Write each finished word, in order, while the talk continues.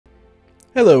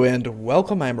Hello and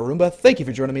welcome, I'm Arumba. Thank you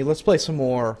for joining me. Let's play some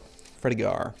more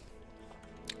Fredegar.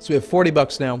 So we have 40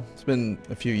 bucks now. It's been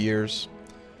a few years.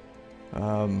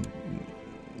 We're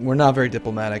not very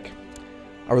diplomatic.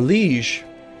 Our liege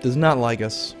does not like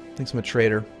us. Thinks I'm a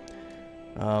traitor.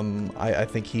 I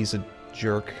think he's a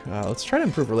jerk. Let's try to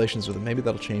improve relations with him. Maybe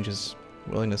that'll change his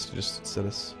willingness to just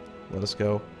let us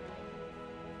go.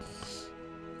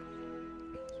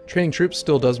 Training troops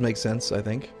still does make sense, I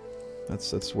think.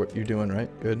 That's what you're doing, right?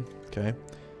 Good. Okay.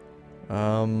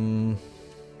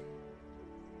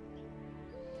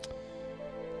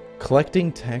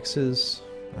 Collecting taxes,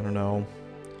 I don't know.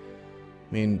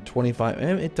 I mean, 25,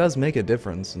 it does make a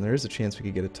difference, and there is a chance we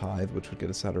could get a tithe, which would get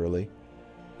us out early.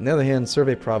 On the other hand,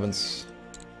 survey province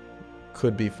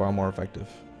could be far more effective.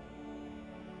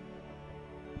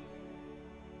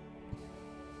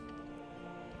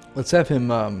 Let's have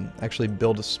him actually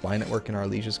build a spy network in our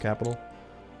liege's capital.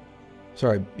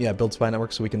 Sorry, yeah, build spy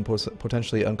network so we can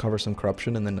potentially uncover some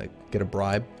corruption and then get a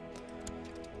bribe.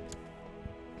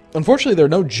 Unfortunately, there are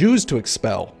no Jews to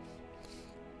expel.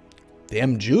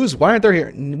 Damn Jews, why aren't they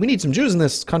here? We need some Jews in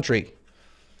this country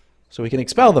so we can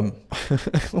expel them.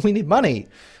 We need money.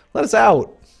 Let us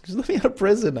out. Just let me out of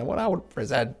prison. I want out of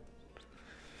prison.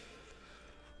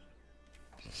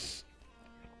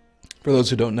 For those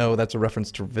who don't know, that's a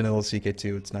reference to Vanilla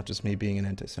CK2. It's not just me being an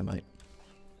anti-Semite.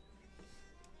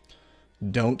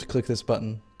 Don't click this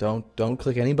button. Don't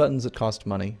click any buttons that cost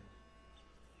money.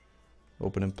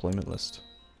 Open employment list.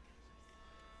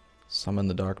 Summon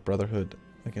the Dark Brotherhood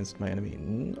against my enemy.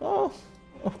 Oh,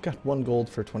 got 1 gold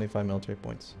for 25 military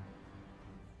points.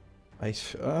 Alright,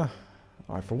 for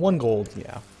 1 gold,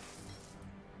 yeah.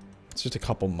 It's just a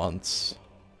couple months.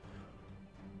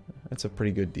 That's a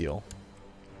pretty good deal.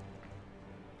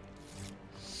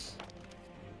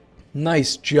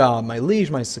 Nice job, my liege.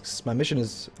 My mission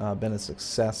has been a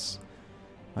success.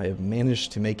 I have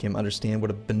managed to make him understand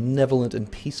what a benevolent and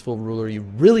peaceful ruler you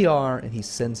really are, and he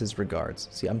sends his regards.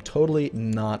 See, I'm totally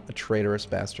not a traitorous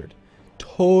bastard.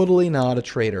 Totally not a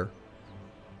traitor.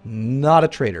 Not a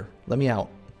traitor. Let me out.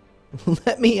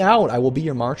 Let me out. I will be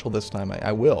your marshal this time.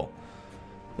 I will.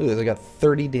 Look at this. I got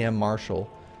 30 damn marshal,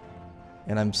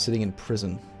 and I'm sitting in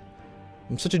prison.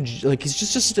 I'm such a, like, he's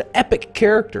just such an epic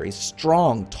character. He's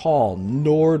strong, tall,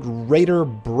 Nord Raider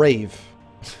brave.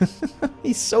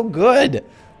 He's so good.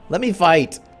 Let me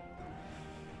fight.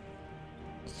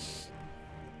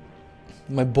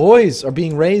 My boys are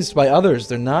being raised by others.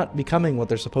 They're not becoming what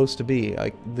they're supposed to be.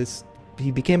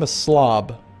 He became a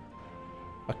slob.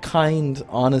 A kind,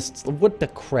 honest, what the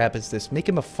crap is this? Make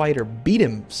him a fighter. Beat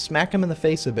him. Smack him in the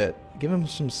face a bit. Give him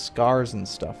some scars and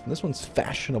stuff. And this one's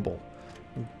fashionable.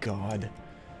 Oh, God.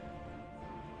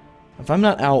 If I'm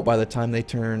not out by the time they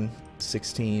turn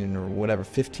 16 or whatever,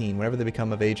 15, whenever they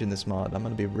become of age in this mod, I'm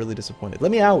going to be really disappointed.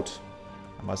 Let me out!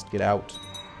 I must get out.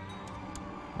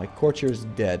 My courtier is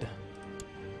dead.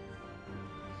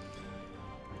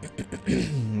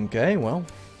 Okay, well,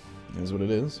 here's what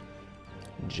it is.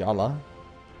 Jala.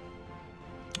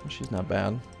 She's not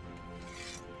bad.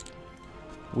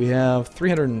 We have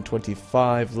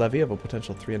 325 levy of a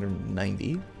potential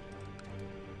 390.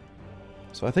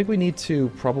 So I think we need to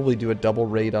probably do a double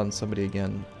raid on somebody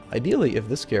again. Ideally, if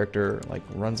this character like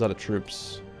runs out of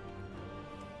troops,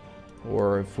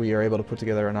 or if we are able to put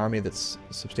together an army that's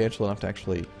substantial enough to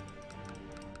actually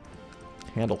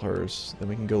handle hers, then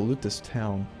we can go loot this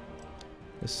town,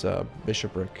 this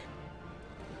bishopric.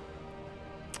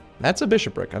 That's a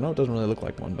bishopric. I know it doesn't really look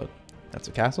like one, but that's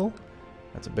a castle.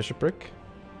 That's a bishopric.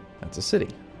 That's a city.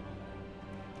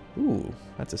 Ooh,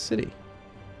 that's a city.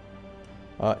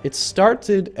 It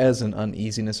started as an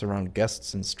uneasiness around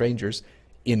guests and strangers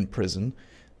in prison,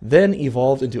 then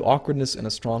evolved into awkwardness and a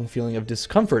strong feeling of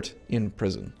discomfort in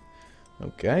prison.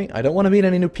 Okay, I don't want to meet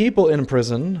any new people in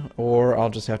prison, or I'll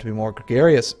just have to be more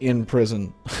gregarious in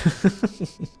prison.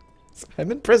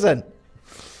 I'm in prison!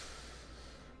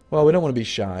 Well, we don't want to be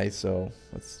shy, so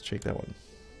let's check that one.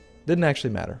 Didn't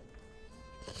actually matter.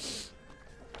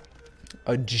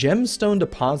 A gemstone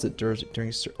deposit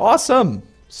during... Awesome!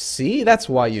 See? That's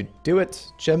why you do it.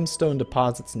 Gemstone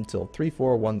deposits until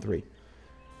 3413.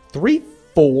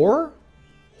 3-4?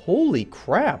 Holy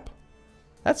crap.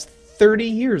 That's 30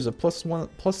 years of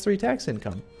 +3 tax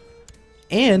income.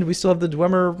 And we still have the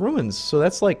Dwemer ruins, so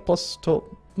that's like plus...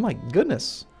 Oh my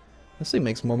goodness. This thing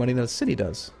makes more money than a city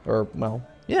does. Or, well,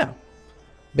 yeah.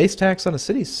 Base tax on a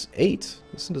city's 8.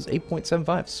 This one does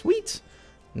 8.75. Sweet!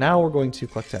 Now we're going to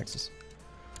collect taxes.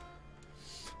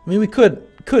 I mean, we could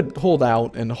hold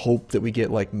out and hope that we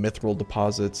get, like, mithril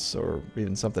deposits or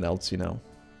even something else, you know.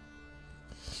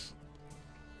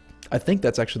 I think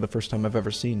that's actually the first time I've ever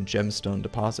seen gemstone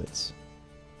deposits.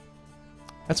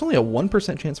 That's only a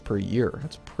 1% chance per year.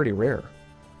 That's pretty rare.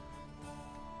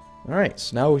 Alright,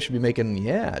 so now we should be making...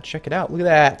 Yeah, check it out. Look at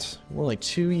that. We're only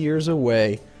 2 years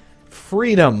away.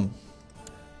 Freedom!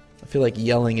 I feel like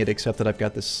yelling it, except that I've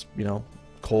got this, you know,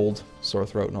 cold, sore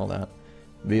throat and all that.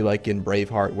 It'd be like in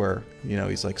Braveheart where, you know,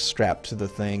 he's like strapped to the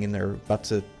thing and they're about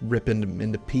to rip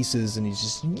into pieces and he's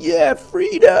just, yeah,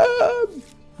 freedom!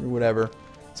 Or whatever.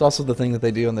 It's also the thing that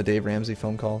they do on the Dave Ramsey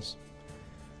phone calls.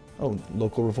 Oh,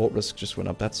 local revolt risk just went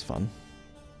up. That's fun.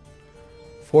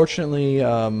 Fortunately,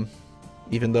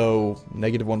 even though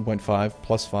negative 1.5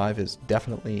 plus 5 is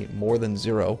definitely more than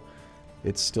 0,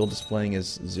 it's still displaying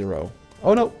as 0.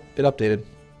 Oh no, it updated.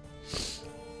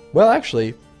 Well,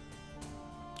 actually,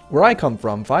 where I come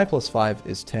from, 5 plus 5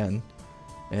 is 10.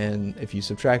 And if you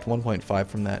subtract 1.5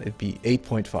 from that, it'd be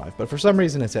 8.5. But for some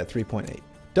reason, it's at 3.8.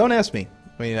 Don't ask me.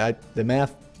 I mean, the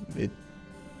math, it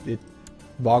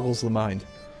boggles the mind.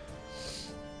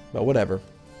 But whatever.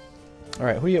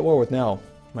 Alright, who are you at war with now,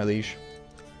 my liege?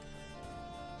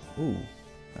 Ooh,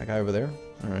 that guy over there?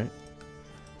 Alright.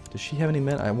 Does she have any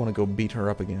men? I want to go beat her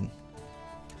up again.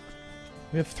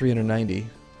 We have 390.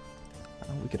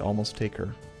 Oh, we could almost take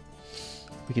her.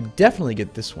 We could definitely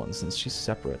get this one since she's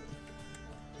separate.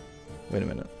 Wait a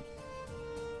minute.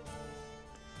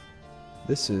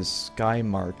 This is Sky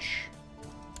March.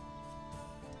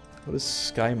 What is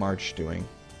Sky March doing?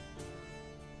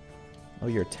 Oh,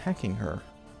 you're attacking her.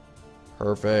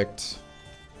 Perfect.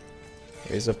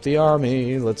 Raise up the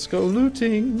army. Let's go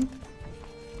looting.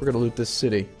 We're gonna loot this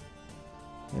city.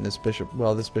 And this bishop,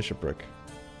 well, this bishopric.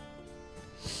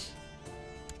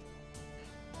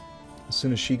 As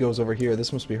soon as she goes over here,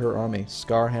 this must be her army.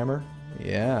 Scarhammer.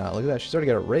 Yeah, look at that. She's already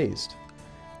got it raised.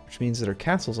 Which means that her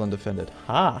castle's undefended.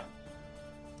 Ha!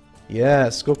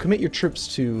 Yes, go commit your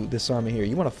troops to this army here.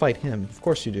 You want to fight him. Of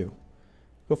course you do.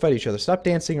 Go fight each other. Stop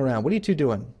dancing around. What are you two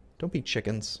doing? Don't be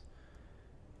chickens.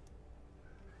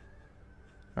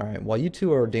 Alright, while you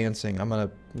two are dancing, I'm going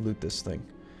to loot this thing.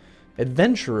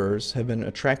 Adventurers have been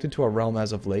attracted to our realm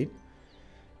as of late.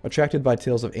 Attracted by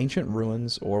tales of ancient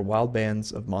ruins or wild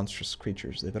bands of monstrous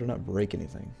creatures. They better not break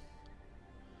anything.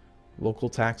 Local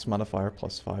tax modifier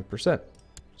plus 5%.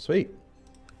 Sweet.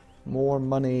 More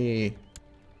money.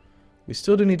 We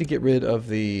still do need to get rid of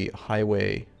the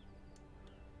highway.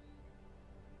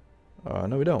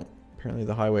 No, we don't. Apparently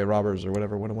the highway robbers or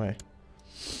whatever went away.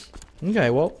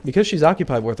 Okay, well, because she's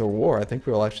occupied with her war, I think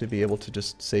we'll actually be able to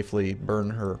just safely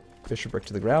burn her bishopric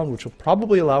to the ground, which will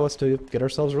probably allow us to get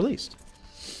ourselves released.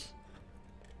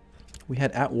 We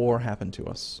had at war happen to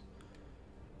us.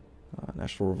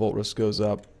 National revolt risk goes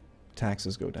up,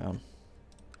 taxes go down.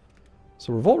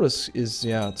 So revolt risk is,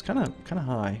 yeah, it's kind of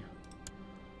high.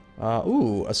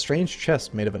 Ooh, a strange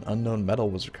chest made of an unknown metal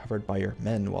was recovered by your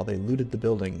men while they looted the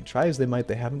building. Try as they might,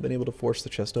 they haven't been able to force the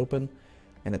chest open,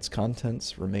 and its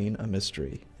contents remain a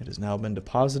mystery. It has now been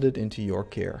deposited into your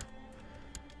care.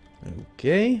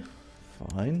 Okay,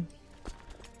 fine.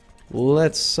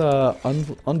 Let's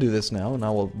undo this now, and I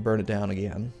will burn it down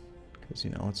again. Because, you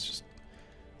know, it's just...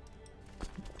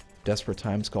 desperate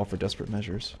times call for desperate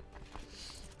measures.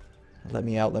 Let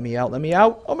me out, let me out, let me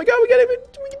out! Oh my god, we can do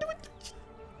it!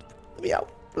 Let me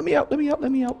out, let me out, let me out,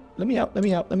 let me out, let me out, let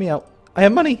me out, let me out. I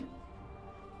have money!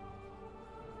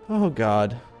 Oh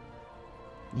god.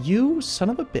 You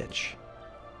son of a bitch.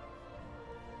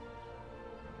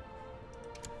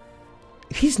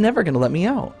 He's never gonna let me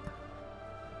out.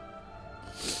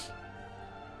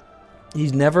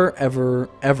 He's never, ever,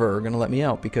 ever gonna let me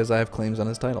out because I have claims on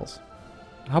his titles.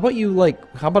 How about you,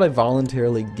 like, how about I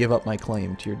voluntarily give up my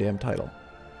claim to your damn title?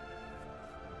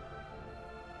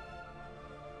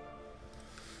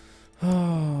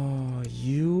 Oh,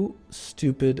 you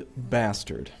stupid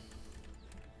bastard.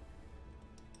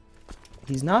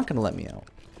 He's not gonna let me out.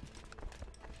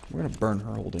 We're gonna burn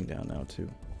her holding down now, too.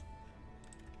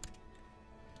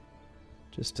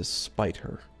 Just to spite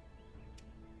her.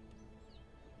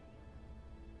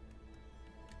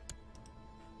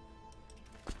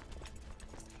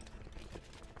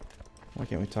 Why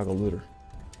can't we toggle looter?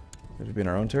 Have to be in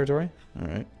our own territory?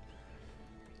 Alright.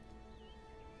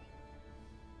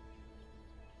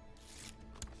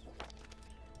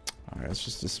 Alright, let's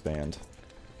just disband.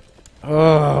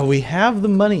 Oh, we have the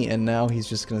money, and now he's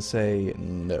just gonna say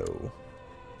no.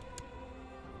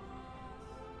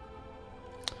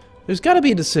 There's gotta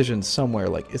be a decision somewhere,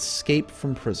 like escape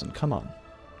from prison. Come on.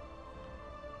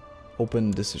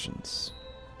 Open decisions.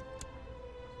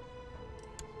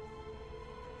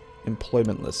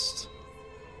 Employment list.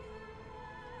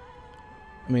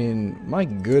 I mean, my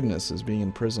goodness, is being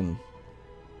in prison.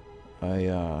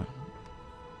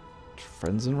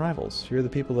 Friends and rivals. Here are the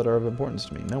people that are of importance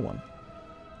to me. No one.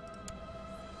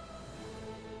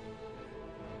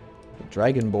 The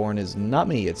Dragonborn is not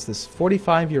me. It's this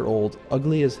 45-year-old,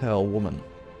 ugly as hell woman.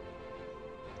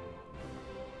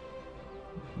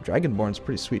 Dragonborn's a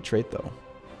pretty sweet trait, though.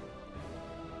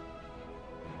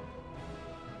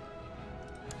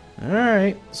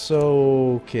 Alright,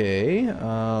 so, okay.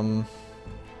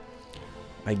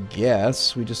 I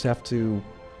guess we just have to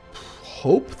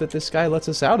hope that this guy lets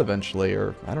us out eventually,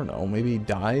 or, I don't know, maybe he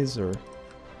dies, or...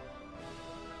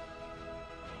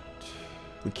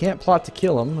 We can't plot to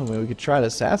kill him. I mean, we could try to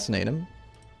assassinate him.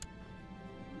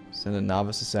 Send a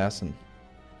novice assassin.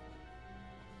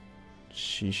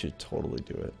 She should totally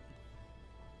do it.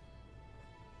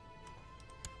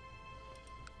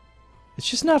 It's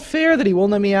just not fair that he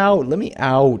won't let me out. Let me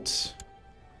out.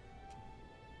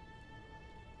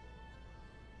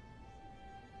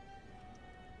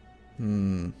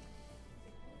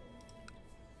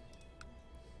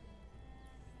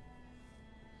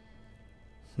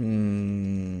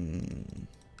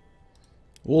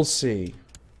 We'll see.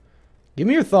 Give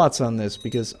me your thoughts on this,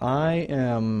 because I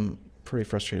am pretty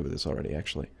frustrated with this already,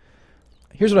 actually.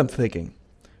 Here's what I'm thinking.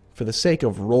 For the sake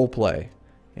of roleplay,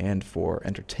 and for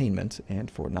entertainment, and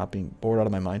for not being bored out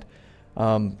of my mind,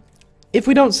 if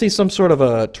we don't see some sort of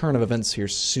a turn of events here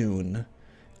soon,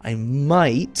 I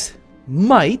might,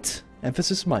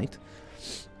 emphasis might,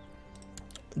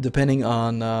 depending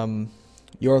on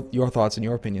your thoughts and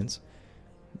your opinions,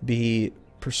 be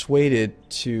persuaded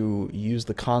to use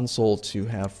the console to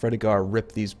have Fredegar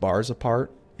rip these bars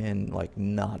apart and, like,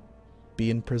 not be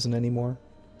in prison anymore.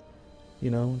 You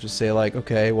know, just say, like,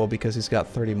 okay, well, because he's got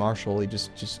 30 martial, he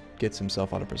just gets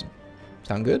himself out of prison.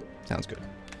 Sound good? Sounds good.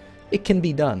 It can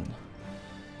be done.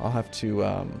 I'll have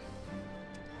to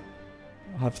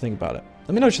think about it.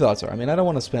 Let me know what your thoughts are. I mean, I don't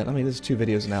want to spend... I mean, this is 2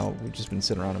 videos now. We've just been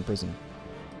sitting around in prison.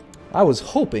 I was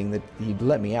hoping that he'd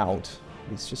let me out.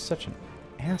 He's just such an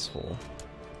asshole.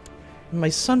 My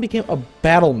son became a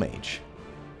battle mage.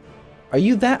 Are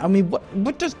you that? I mean,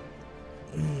 what does...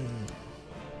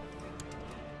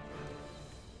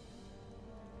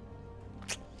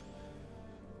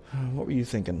 What were you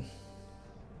thinking?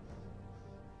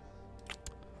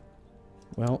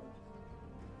 Well...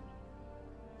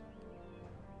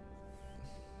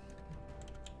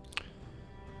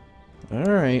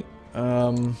 Alright,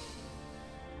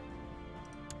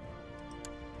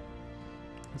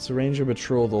 let's arrange a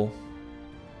betrothal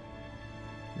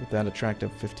with that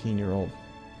attractive 15-year-old.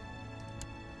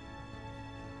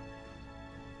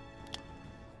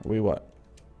 Are we what?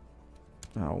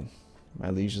 Oh, my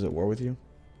liege is at war with you?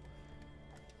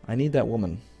 I need that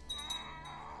woman.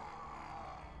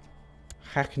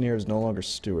 Hacknir is no longer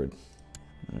steward.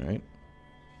 Alright.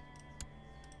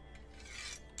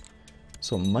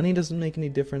 So money doesn't make any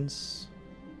difference.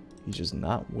 He's just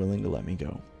not willing to let me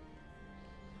go.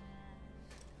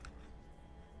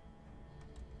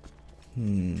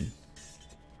 The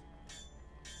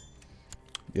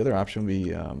other option would be,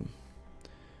 you know,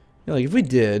 like if we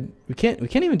did, we can't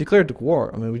even declare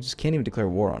war. I mean, we just can't even declare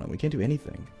war on him. We can't do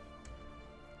anything.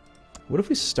 What if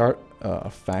we start a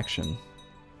faction, and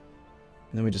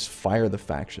then we just fire the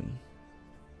faction?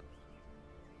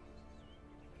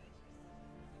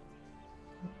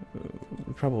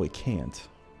 We probably can't.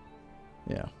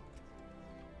 Yeah.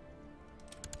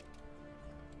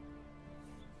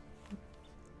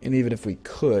 And even if we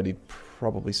could, he'd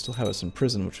probably still have us in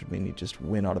prison, which would mean he'd just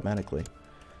win automatically.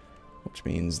 Which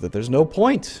means that there's no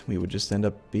point. We would just end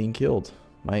up being killed.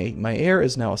 My heir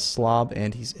is now a slob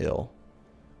and he's ill.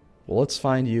 Well, let's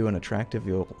find you an attractive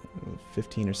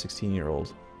 15 or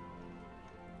 16-year-old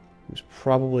who's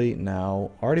probably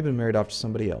now already been married off to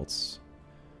somebody else.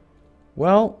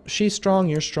 Well, she's strong,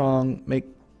 you're strong.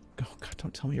 Oh God,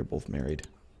 don't tell me you're both married.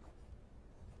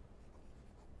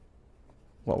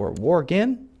 What, we're at war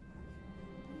again?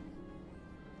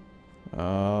 Do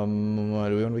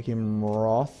we want to become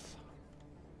wroth?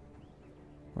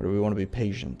 Or do we want to be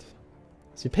patient?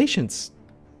 See, patience,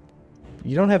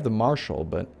 you don't have the martial,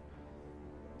 but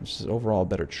it's just overall a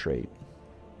better trait.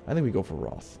 I think we go for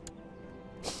wrath.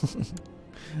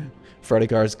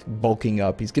 Fredegar's bulking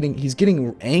up. He's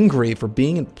getting angry for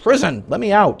being in prison. Let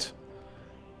me out.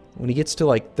 When he gets to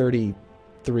like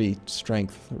 33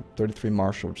 strength, or 33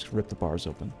 martial, we'll just rip the bars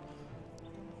open.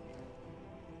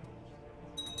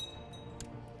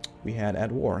 We had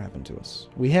at war happen to us.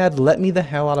 We had let me the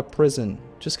hell out of prison.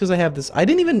 Just because I have this... I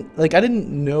didn't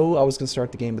know I was going to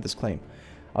start the game with this claim.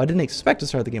 I didn't expect to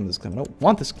start the game with this claim. I don't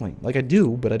want this claim. Like, I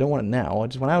do, but I don't want it now. I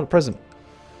just want out of prison.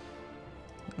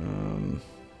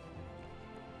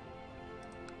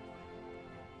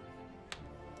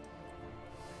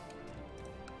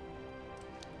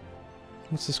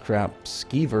 What's this crap?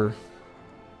 Skeever.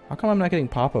 How come I'm not getting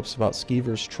pop-ups about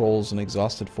skeevers, trolls, and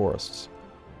exhausted forests?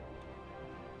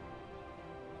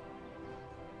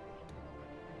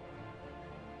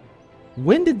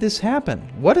 When did this happen?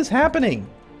 What is happening?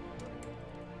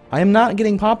 I am not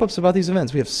getting pop-ups about these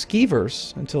events. We have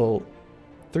skeevers until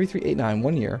 3389,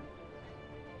 1 year.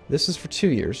 This is for 2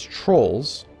 years.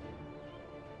 Trolls.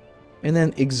 And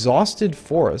then exhausted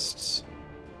forests.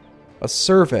 A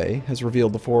survey has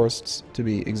revealed the forests to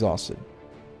be exhausted.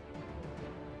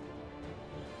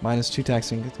 -2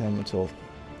 taxing them until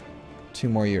 2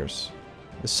 more years.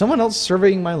 Is someone else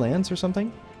surveying my lands or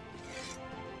something?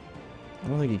 I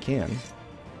don't think he can.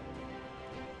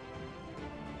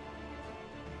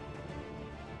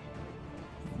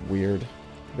 Weird.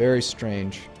 Very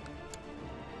strange.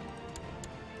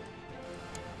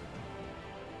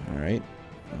 Alright.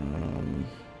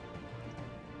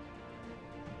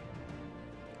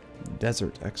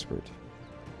 Desert expert.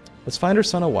 Let's find her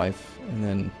son a wife, and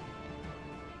then...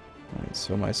 Alright,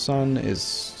 so my son is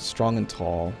strong and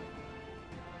tall.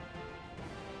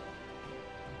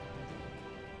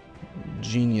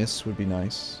 Genius would be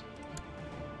nice.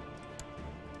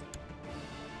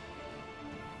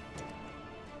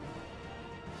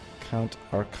 Count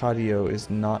Arcadio is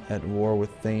not at war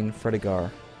with Thane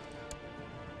Fredegar.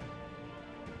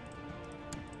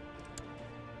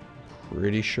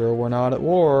 Pretty sure we're not at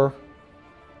war.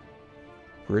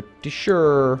 Pretty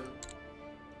sure.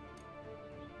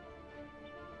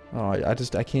 Oh, I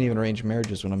can't even arrange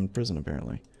marriages when I'm in prison,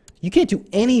 apparently. You can't do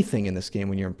anything in this game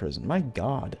when you're in prison. My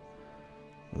God.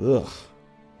 Ugh.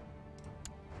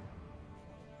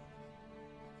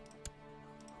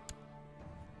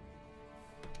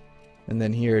 And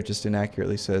then here it just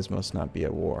inaccurately says must not be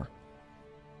at war.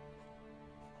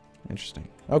 Interesting.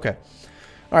 Okay.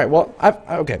 Alright, well,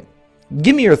 okay.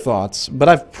 Give me your thoughts, but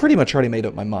I've pretty much already made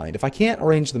up my mind. If I can't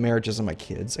arrange the marriages of my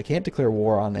kids, I can't declare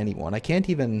war on anyone, I can't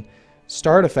even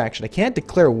start a faction, I can't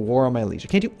declare war on my liege, I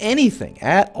can't do anything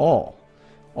at all.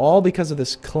 All because of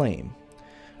this claim.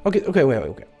 Okay,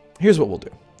 wait. Here's what we'll do.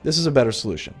 This is a better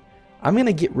solution. I'm going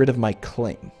to get rid of my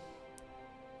claim.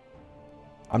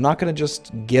 I'm not going to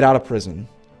just get out of prison.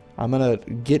 I'm going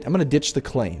to ditch the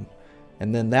claim.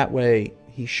 And then that way,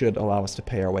 he should allow us to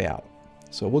pay our way out.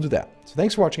 So we'll do that. So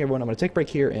thanks for watching, everyone. I'm going to take a break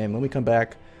here, and when we come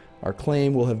back, our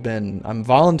claim will have been... I'm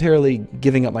voluntarily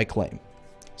giving up my claim.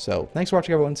 So thanks for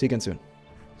watching, everyone. See you again soon.